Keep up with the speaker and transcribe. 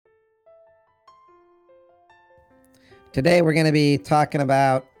Today we're going to be talking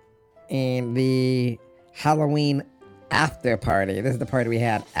about the Halloween after party. This is the party we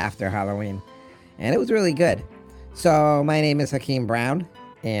had after Halloween, and it was really good. So my name is Hakeem Brown,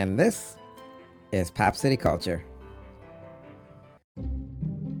 and this is Pop City Culture.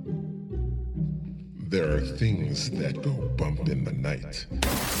 There are things that go bump in the night.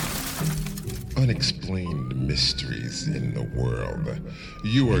 Unexplained mysteries in the world.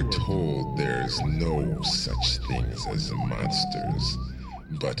 You are told there's no such things as monsters,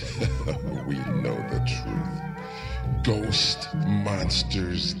 but we know the truth. Ghosts,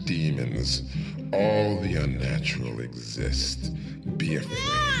 monsters, demons, all the unnatural exist. Be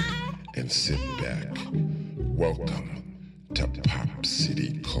afraid and sit back. Welcome to Pop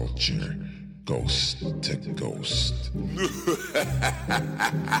City Culture. Ghost to ghost.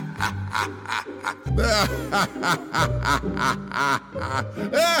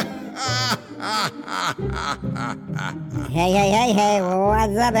 Hey,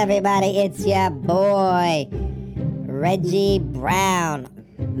 what's up, everybody? It's your boy, Reggie Brown,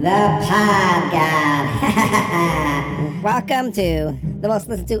 the Pod God. Welcome to the most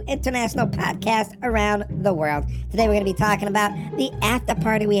listened to international podcast around the world. Today we're going to be talking about the after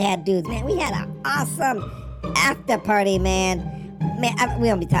party we had, dudes. Man, we had an awesome after party, man. We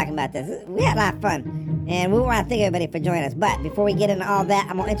won't be talking about this. We had a lot of fun, and we want to thank everybody for joining us. But before we get into all that,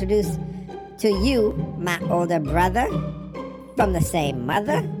 I'm going to introduce to you my older brother from the same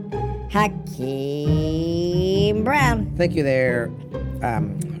mother, Hakeem Brown. Thank you there,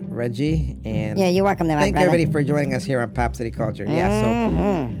 Reggie, and yeah, you're welcome there, my thank brother. everybody for joining us here on Pop City Culture. Yeah,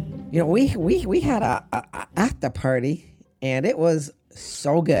 so we had a after party, and it was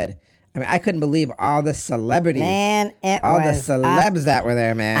so good. I mean, I couldn't believe all the celebrities, man. The celebs that were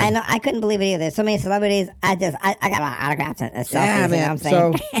there, man. I know, I couldn't believe it either. There's so many celebrities. I got a lot of autographs and selfies. Yeah, man. You know what I'm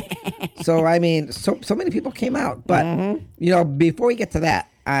saying? So I mean, so many people came out, but before we get to that,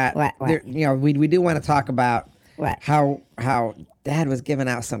 What? We do want to talk about What? how Dad was giving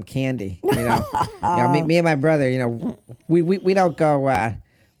out some candy. Me and my brother.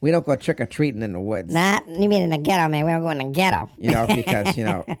 We don't go trick or treating in the woods. Not you mean in the ghetto, man? We don't go in the ghetto. Because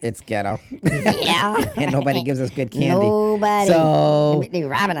it's ghetto. Yeah. And nobody gives us good candy. Nobody. So they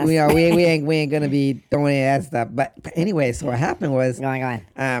robbing us. we ain't gonna be doing any of that stuff. But anyway, so what happened was Go on.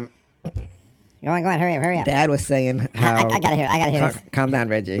 Go on. Hurry up. Dad was saying how I gotta hear this. Calm down,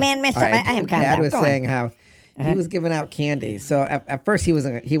 Reggie. Man, All right. I am calm Dad down. was Go saying on. how he was giving out candy. So at first he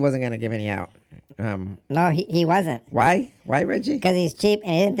wasn't gonna give any out. No, he wasn't. Why, Reggie? Because he's cheap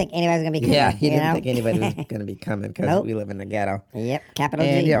and he didn't think anybody was gonna be coming. Yeah, he didn't know? think anybody was gonna be coming because Nope. we live in the ghetto. Yep, capital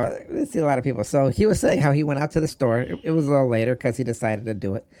And G. we see a lot of people. So he was saying how he went out to the store. It was a little later because he decided to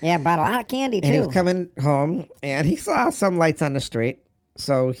do it. Yeah, brought a lot of candy too. And he was coming home and he saw some lights on the street.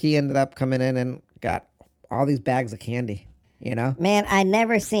 So he ended up coming in and got all these bags of candy. Man, I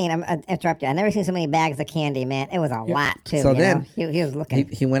never seen. I'm interrupt you. I never seen so many bags of candy, man. It was a lot too. So then he was looking.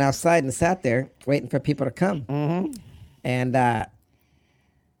 He went outside and sat there waiting for people to come. Mm-hmm. And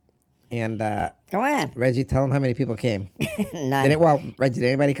Go on. Reggie, tell him how many people came. None. Reggie, did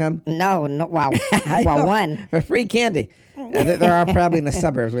anybody come? No. Wow. Well, one. For free candy. They're all probably in the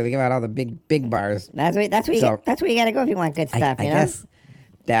suburbs where they give out all the big bars. That's where you got to go if you want good stuff. I guess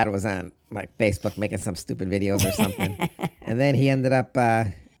Dad was on like Facebook making some stupid videos or something, and then he ended up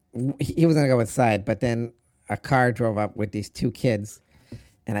he was gonna go inside, but then a car drove up with these two kids,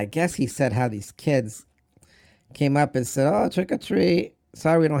 and I guess he said how these kids came up and said, "Oh, trick or treat.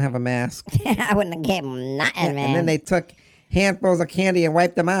 Sorry, we don't have a mask." I wouldn't have gave him nothing, man. And then they took handfuls of candy and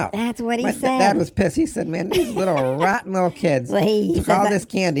wiped them out. That's what he said. Dad was pissed. He said, "Man, these little rotten little kids took all this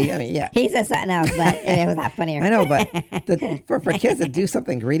candy." I mean, yeah. He said something else, but it was not funnier. I know, but for kids to do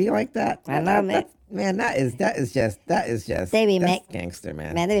something greedy like that, I know, man. That is just that's gangster,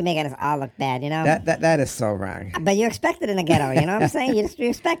 man. Man, they be making us all look bad, That is so wrong. But you expect it in the ghetto, you know what I'm saying? You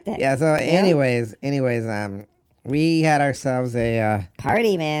expect it. Yeah. So, anyways, we had ourselves a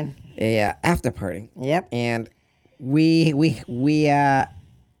party, man. After party. Yep. And we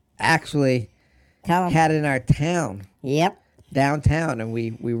actually had it in our town. Yep. Downtown, and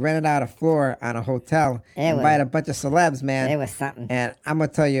we rented out a floor on a hotel, invited a bunch of celebs, man. It was something. And I'm gonna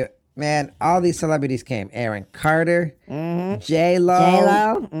tell you, man, all these celebrities came. Aaron Carter, Mm-hmm.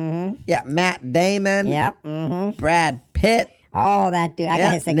 J-Lo, Mm-hmm. yeah, Matt Damon, Yep. Mm-hmm. Brad Pitt. Oh, that dude. I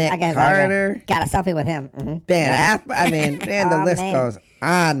got his Nick I got his Carter. Got a selfie with him. Mm-hmm. Dan, the list goes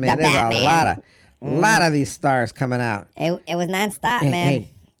on, man. The There's Batman. a lot of these stars coming out. It was nonstop, Hey, man.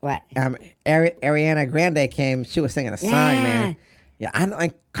 hey. What? Ariana Grande came. She was singing a song, man. Yeah, I know.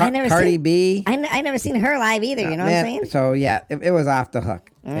 Cardi B. I never seen her live either. You know what I'm saying? So yeah, it was off the hook,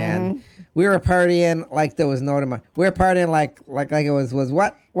 and We were partying like there was no tomorrow. We were partying like it was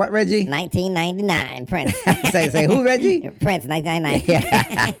what Reggie? 1999, Prince. say who, Reggie? Prince, 1999.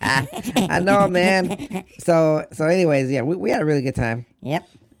 Yeah. I know, man. So anyways, yeah, we had a really good time. Yep.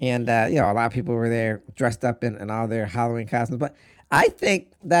 And a lot of people were there dressed up in all their Halloween costumes. But I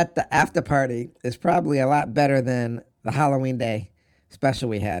think that the after party is probably a lot better than the Halloween Day special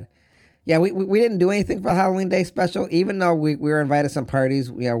we had. Yeah, we didn't do anything for Halloween Day special, even though we were invited to some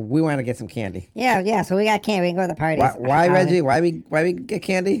parties. We wanted to get some candy. Yeah. So we got candy. We can go to the parties. Why Reggie? Why we get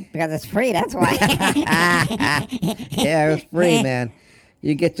candy? Because it's free. That's why. Yeah, it was free, man.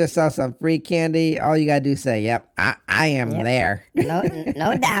 You get yourself some free candy. All you gotta do is say, "Yep, I am there." No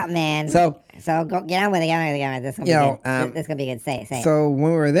doubt, man. So go get on with it. Get on with it. This is gonna be good. This is gonna be good. Say. So when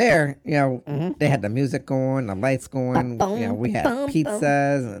we were there, they had the music going, the lights going. We had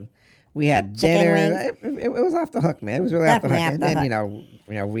pizzas and we had dinner. It was off the hook, man. It was really Definitely off the hook. And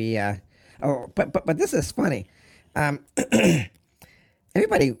then we. But this is funny.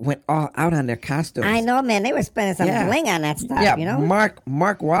 Everybody went all out on their costumes. I know, man. They were spending some bling on that stuff. Yeah, Mark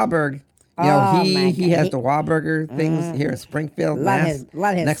Wahlberg. He has the Wahlburger things here in Springfield, love his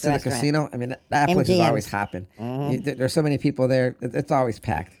next to the restaurant. casino. I mean, that place is always hopping. There's so many people there; it's always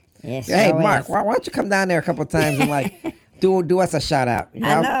packed. Yes, hey, Mark, why don't you come down there a couple times and do us a shout out?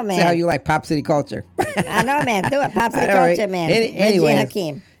 I know, man. See how you like Pop City culture. I know, man. Do it, Pop City culture, man. Anyway,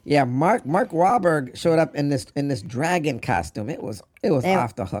 Hakeem. Yeah, Mark Wahlberg showed up in this dragon costume. It was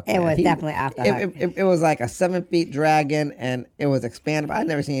off the hook. It was definitely off the hook. It was like a 7-foot dragon, and it was expandable. I'd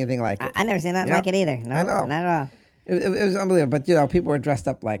never seen anything like it. I never seen nothing like it either. No, I know. Not at all. It was unbelievable. But people were dressed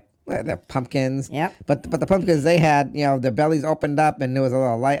up like they're pumpkins. Yep. But the pumpkins they had, their bellies opened up, and there was a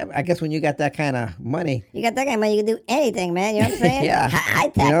little light. I guess when you got that kind of money, you can do anything, man. You know what I'm saying? Yeah. High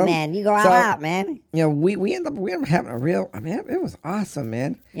tech, man. You go all out, man. We ended up having a real. I mean, it was awesome,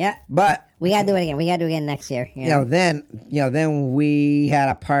 man. Yeah. But we gotta do it again. We gotta do it again next year. Then we had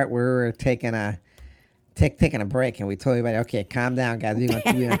a part where we were taking a break, and we told everybody, okay, calm down, guys. We're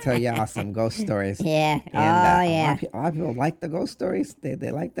gonna tell y'all some ghost stories. Yeah. And, yeah. A lot of people like the ghost stories. They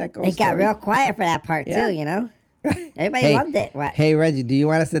like that ghost. It got real quiet for that part too. Everybody loved it. What? Hey, Reggie, do you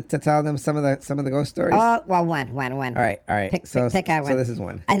want us to tell them some of the ghost stories? Oh, well, one. All right. Pick out one. So this is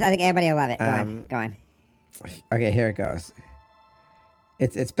one. I think everybody will love it. Go on. Okay, here it goes.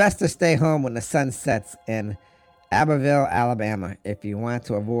 It's best to stay home when the sun sets in Abbeville, Alabama, if you want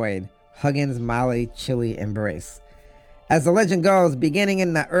to avoid Huggins Molly chilly embrace. As the legend goes, beginning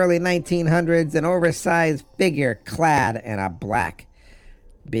in the early 1900s, an oversized figure clad in a black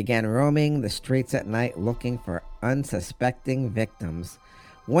began roaming the streets at night looking for unsuspecting victims.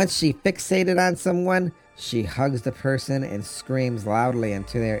 Once she fixated on someone, she hugs the person and screams loudly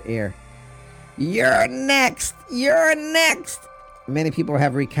into their ear, "You're next! You're next!" Many people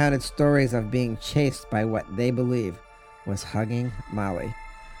have recounted stories of being chased by what they believe was Hugging Molly.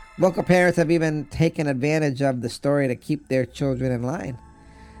 Local parents have even taken advantage of the story to keep their children in line.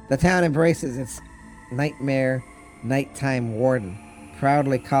 The town embraces its nightmare nighttime warden,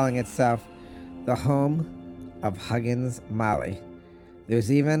 proudly calling itself the home of Huggins Molly.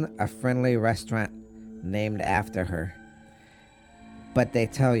 There's even a friendly restaurant named after her. But they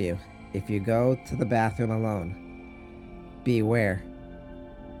tell you, if you go to the bathroom alone, beware,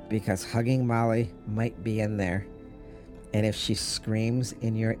 because Hugging Molly might be in there. And if she screams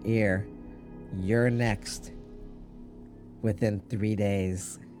in your ear, "You're next," within 3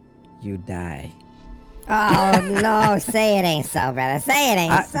 days, you die. Oh, no. Say it ain't so, brother. Say it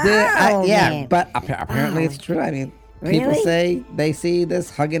ain't so. Man. But apparently it's true. I mean, people Really? say they see this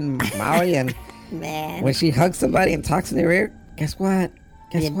Hugging Molly, and Man. when she hugs somebody and talks in their ear, guess what?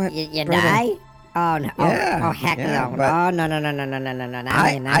 You brother? die? Oh, no. Yeah, Oh, heck yeah, no. but Oh, no.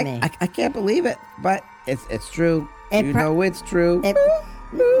 Not me. I can't believe it, but it's true. It You pro- know it's true. We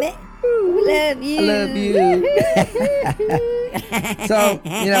love you. I love you. So,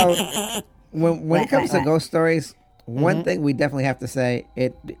 when it comes to What? ghost stories, one thing we definitely have to say,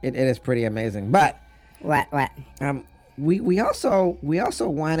 it is pretty amazing. But What? we also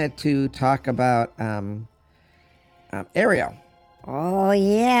wanted to talk about Ariel. Oh,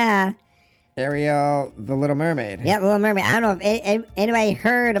 yeah. Ariel, the Little Mermaid. Yeah, Little Mermaid. I don't know if anybody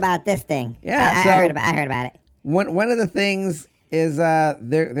heard about this thing. Yeah, I so- heard about it. One of the things is they're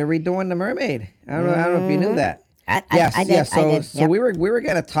redoing the Mermaid. I don't know if you knew that. I did. Yeah. So I did. Yep. we were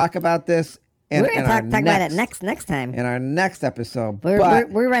going to talk about this. We're gonna talk about it next time. In our next episode. We're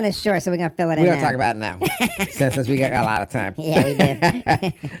running short, so we're gonna fill it in. We're going to now. talk about it now, since we got a lot of time. Yeah, we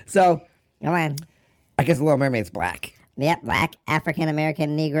do. So Come on. I guess the Little Mermaid's black. Yep, black, African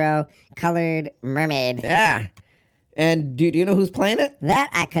American, Negro, colored mermaid. Yeah. And do you know who's playing it? That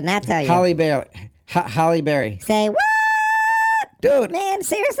I could not tell you. Holly Berry. Holly Berry. Say what? Dude. Man,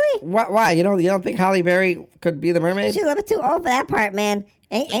 seriously? Why? You don't think Holly Berry could be the mermaid? She's a little bit too old for that part, man.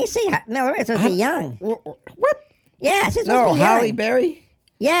 Ain't she? Miller is supposed to be young. What? Yeah, she's supposed to No, be young. Holly Berry?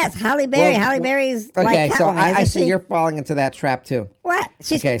 Yes, Holly Berry. Well, Holly Berry's Okay, like so Catwoman. I isn't see she? you're falling into that trap too. What?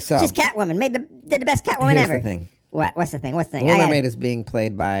 She's Catwoman. Did the best Catwoman Here's ever. the thing. What? What's the thing? Little Mermaid is being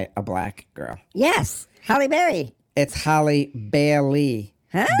played by a black girl. Yes, Holly Berry. It's Holly Bailey.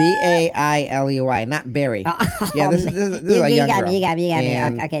 Huh? Bailey, not Berry. Yeah, this is a young girl. You got me.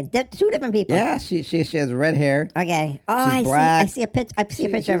 And Okay, two different people. Yeah, she has red hair. Okay. Oh, She's black. I see a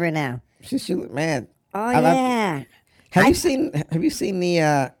picture of her now. She man. Oh yeah. Have you seen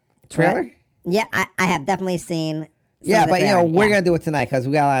the trailer? What? Yeah, I have definitely seen. Yeah, but we're yeah. gonna do it tonight because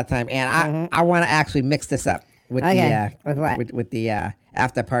we got a lot of time, and I want to actually mix this up with with what? with the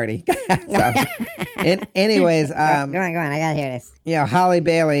after party. So, anyways, Go on. I gotta hear this. Holly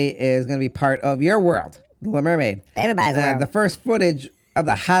Bailey is gonna be part of your world, Little Mermaid. Everybody's world. The first footage of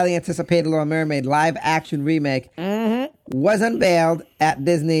the highly anticipated Little Mermaid live action remake was unveiled at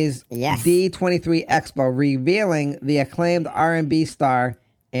Disney's D23 Expo, revealing the acclaimed R&B star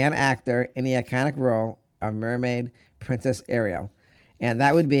and actor in the iconic role of Mermaid Princess Ariel. And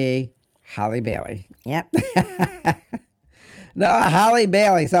that would be Holly Bailey. Yep. No, Holly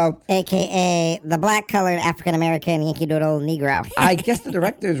Bailey. So, AKA the black-colored African-American Yankee Doodle Negro. I guess the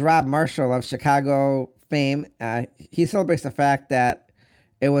director is Rob Marshall of Chicago fame. He celebrates the fact that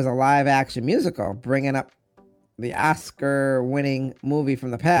it was a live-action musical, bringing up the Oscar-winning movie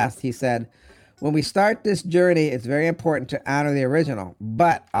from the past. He said, "When we start this journey, it's very important to honor the original,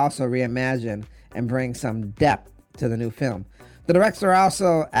 but also reimagine and bring some depth to the new film." The director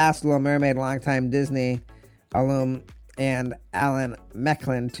also asked Little Mermaid longtime Disney alum and Alan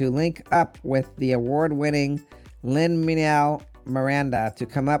Mecklin to link up with the award-winning Lin-Manuel Miranda to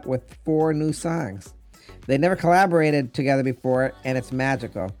come up with 4 new songs. They never collaborated together before, and it's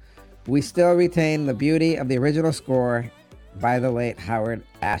magical. We still retain the beauty of the original score by the late Howard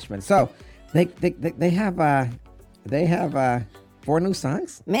Ashman. So they have 4 new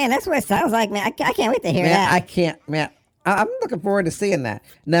songs. Man, that's what it sounds like, man. I can't wait to hear that. I'm looking forward to seeing that.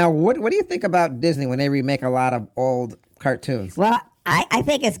 Now, what do you think about Disney when they remake a lot of old cartoons? Well, I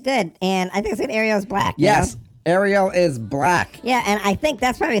think it's good, and I think it's good. Ariel's black. Yes, you know? Ariel is black. Yeah, and I think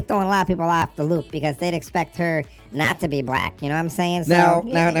that's probably throwing a lot of people off the loop because they'd expect her not to be black. You know what I'm saying? So,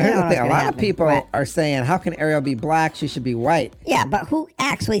 Now, here's the thing. A lot happen. of people What? are saying, how can Ariel be black? She should be white. Yeah, but who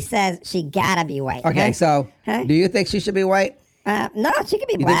actually says she gotta be white? Okay, huh? so Huh? do you think she should be white? No, she could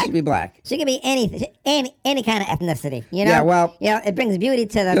be You black. think she should be black? She could be any kind of ethnicity. You know? Yeah, well, it brings beauty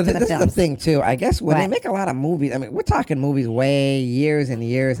to the this is the films. thing, too. I guess when they What? make a lot of movies, I mean, we're talking movies way years and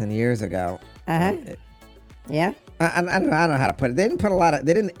years and years ago. Yeah. I don't know how to put it. They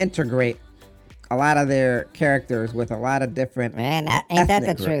didn't integrate a lot of their characters with a lot of different Man, ain't that the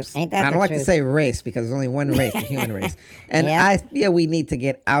ethnic truth? groups. Ain't that I the don't like truth? to say race because there's only one race, the human race. And Yeah. I feel we need to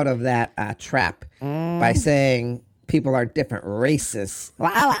get out of that trap by saying people are different races.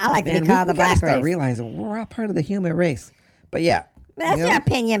 Well, I like to And be called the we gotta black start race. realizing we're all part of the human race. But yeah. That's you know, your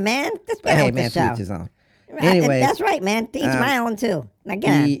opinion, man. That's but hey, with man, the to show. each his own. Right, Anyways, that's right, man. To each my own too.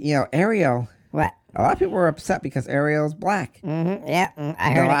 Again, Ariel, what? a lot of people are upset because Ariel's black. Yeah, I And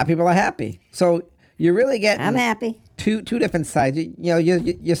heard a lot it. of people are happy. So you're really getting I'm happy. two different sides.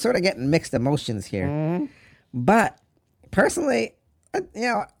 You're sort of getting mixed emotions here. But personally,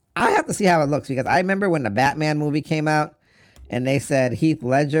 I have to see how it looks because I remember when the Batman movie came out and they said Heath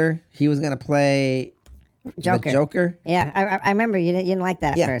Ledger, he was going to play Joker. the Joker. Yeah, I remember you didn't like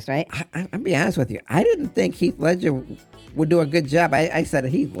that at Yeah. first, right? I'll be honest with you. I didn't think Heath Ledger would do a good job. I said,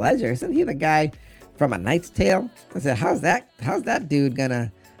 Heath Ledger, isn't he the guy from A Knight's Tale? I said, how's that dude going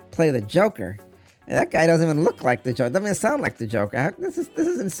to play the Joker? And that guy doesn't even look like the Joker. Doesn't even sound like the Joker. This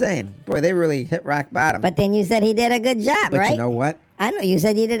is insane. Boy, they really hit rock bottom. But then you said he did a good job, But right? you know what? I know you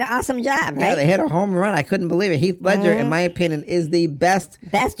said you did an awesome job, Yeah, right? they hit a home run. I couldn't believe it. Heath Ledger, in my opinion, is the best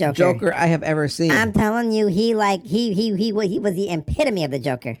Joker. I have ever seen. I'm telling you, he was the epitome of the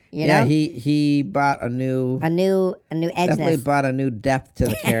Joker. You yeah, know, he brought a new definitely edginess. brought a new depth to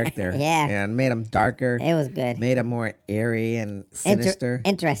the character. Yeah. And made him darker. It was good. Made him more airy and sinister.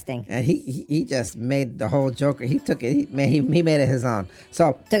 Interesting. And he just made the whole Joker. He took it. He made it his own.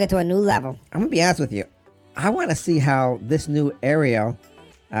 So Took it to a new level. I'm gonna be honest with you. I want to see how this new Ariel,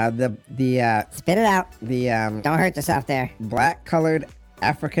 the Spit it out. Don't hurt yourself there. black colored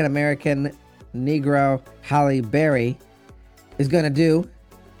African American Negro Halle Berry is gonna do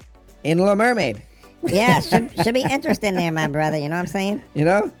in Little Mermaid. Yeah, should be interesting there, my brother. You know what I'm saying? You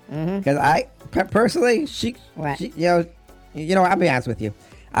know, because personally, What? I'll be honest with you.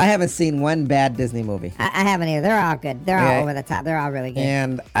 I haven't seen one bad Disney movie. I haven't either. They're all good. They're all over the top. They're all really good.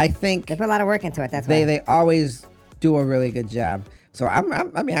 And I think they put a lot of work into it. That's why they always do a really good job. So I'll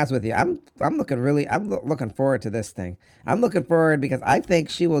be honest with you. I'm looking forward to this thing. I'm looking forward because I think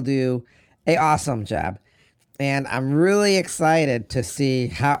she will do a awesome job. And I'm really excited to see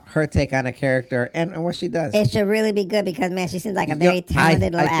how her take on a character and what she does. It should really be good because, man, she seems like a very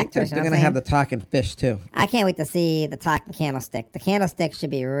talented little actress. They're going to have the talking fish, too. I can't wait to see the talking candlestick. The candlestick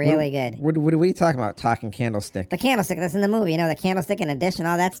should be really good. What are we talking about, talking candlestick? The candlestick that's in the movie. The candlestick in addition,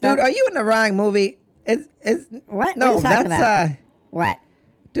 all that stuff. Dude, are you in the wrong movie? What? No, what are you talking about? What?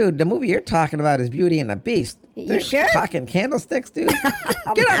 Dude, the movie you're talking about is Beauty and the Beast. You sure? Talking candlesticks, dude.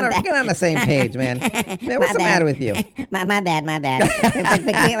 Get on the same page, man. Man, what's the matter with you? My bad.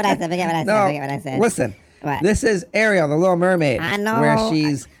 Forget what I said. Listen. What? This is Ariel, the Little Mermaid. I know. Where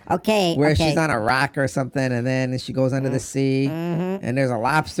she's she's on a rock or something, and then she goes under the sea, and there's a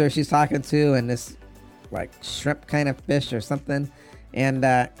lobster she's talking to, and this like shrimp kind of fish or something, and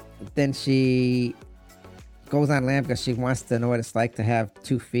then she goes on land because she wants to know what it's like to have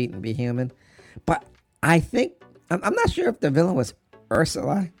 2 feet and be human. But I think I'm not sure if the villain was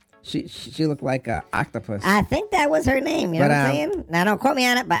Ursula. She looked like an octopus. I think that was her name. You know what I'm saying? Now don't quote me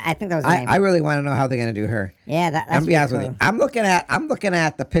on it, but I think that was her name. I really want to know how they're gonna do her. Yeah, that's I'll be honest cool. with you. I'm looking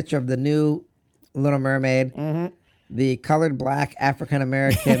at the picture of the new Little Mermaid, the colored black African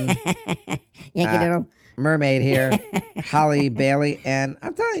American Yankee Doodle mermaid here, Holly Bailey, and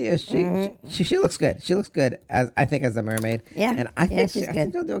I'm telling you, she looks good. She looks good as a mermaid. Yeah, and I think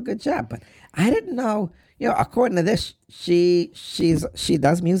she'll do a good job. But I didn't know. According to this, she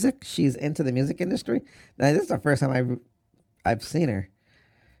does music. She's into the music industry. Now, this is the first time I've seen her.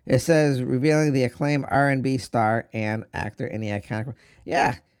 It says revealing the acclaimed R&B star and actor in the iconic.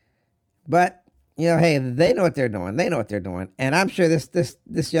 Yeah, but hey, they know what they're doing. And I'm sure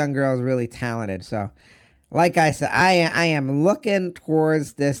this young girl is really talented. So, like I said, I am looking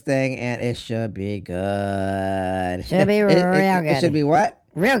towards this thing, and it should be good. Should be real good. It should be what?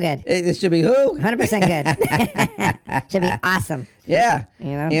 Real good. It should be who? 100% good. Should be awesome. Yeah.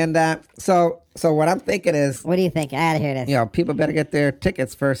 And so what I'm thinking is, what do you think? I gotta hear this. People better get their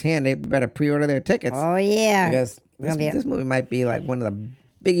tickets firsthand. They better pre-order their tickets. Oh yeah. Because this movie might be like one of the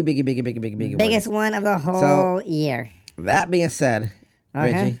biggest one of the whole year. That being said,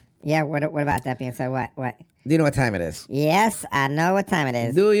 Reggie. Yeah. What about that being said? What? Do you know what time it is? Yes, I know what time it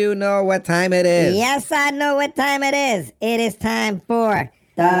is. Do you know what time it is? Yes, I know what time it is. It is time for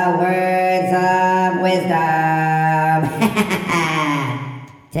the words of wisdom.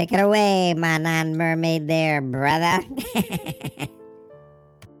 Take it away, my non-mermaid there, brother.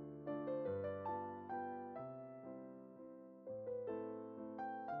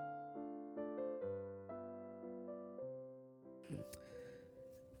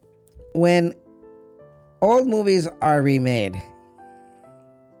 When old movies are remade,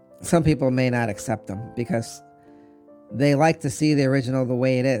 some people may not accept them because they like to see the original the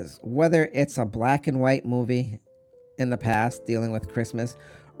way it is. Whether it's a black and white movie in the past dealing with Christmas,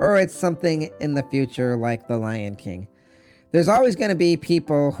 or it's something in the future like The Lion King. There's always going to be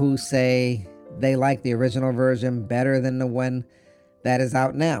people who say they like the original version better than the one that is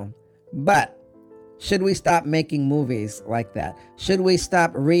out now. But should we stop making movies like that? Should we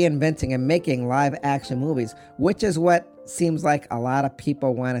stop reinventing and making live action movies, which is what seems like a lot of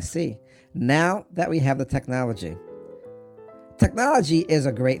people want to see now that we have the technology? Technology is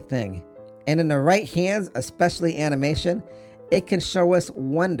a great thing, and in the right hands, especially animation, it can show us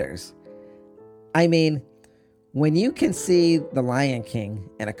wonders. I mean, when you can see The Lion King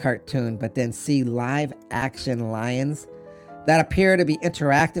in a cartoon, but then see live action lions that appear to be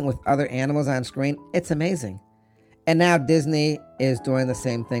interacting with other animals on screen, it's amazing. And now Disney is doing the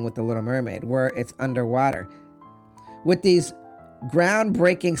same thing with The Little Mermaid, where it's underwater. With these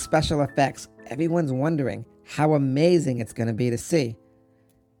groundbreaking special effects, everyone's wondering how amazing it's going to be to see.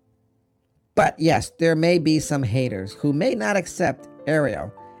 But yes, there may be some haters who may not accept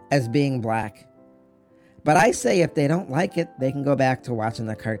Ariel as being black. But I say if they don't like it, they can go back to watching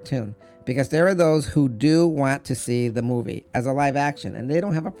the cartoon. Because there are those who do want to see the movie as a live action, and they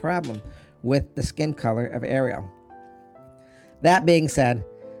don't have a problem with the skin color of Ariel. That being said,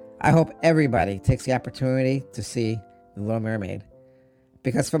 I hope everybody takes the opportunity to see The Little Mermaid.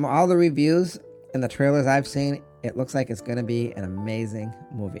 Because from all the reviews and the trailers I've seen, it looks like it's going to be an amazing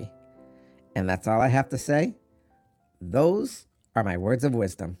movie. And that's all I have to say. Those are my words of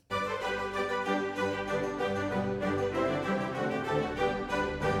wisdom.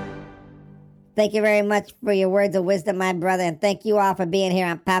 Thank you very much for your words of wisdom, my brother, and thank you all for being here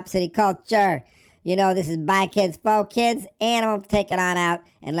on Pop City Culture. You know, this is Bye Kids, Faux Kids, and I'm going to take it on out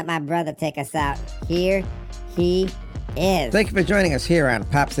and let my brother take us out. Here he is. Thank you for joining us here on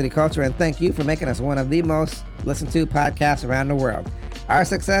Pop City Culture, and thank you for making us one of the most listened to podcasts around the world. Our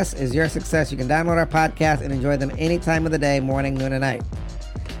success is your success. You can download our podcast and enjoy them any time of the day, morning, noon, and night.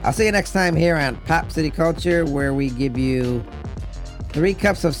 I'll see you next time here on Pop City Culture, where we give you 3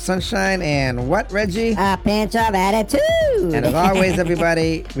 cups of sunshine and what, Reggie? A pinch of attitude. And as always,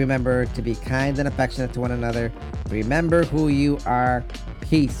 everybody, remember to be kind and affectionate to one another. Remember who you are.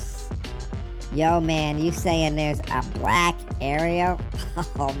 Peace. Yo, man, you saying there's a black Ariel?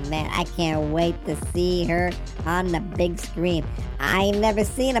 Oh, man, I can't wait to see her on the big screen. I ain't never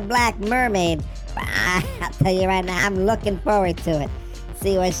seen a black mermaid, but I'll tell you right now, I'm looking forward to it.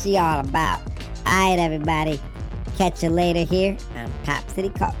 See what she all about. All right, everybody. Catch you later here on Pop City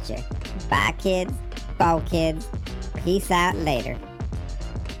Culture. Bye, kids. Faux kids. Peace out later.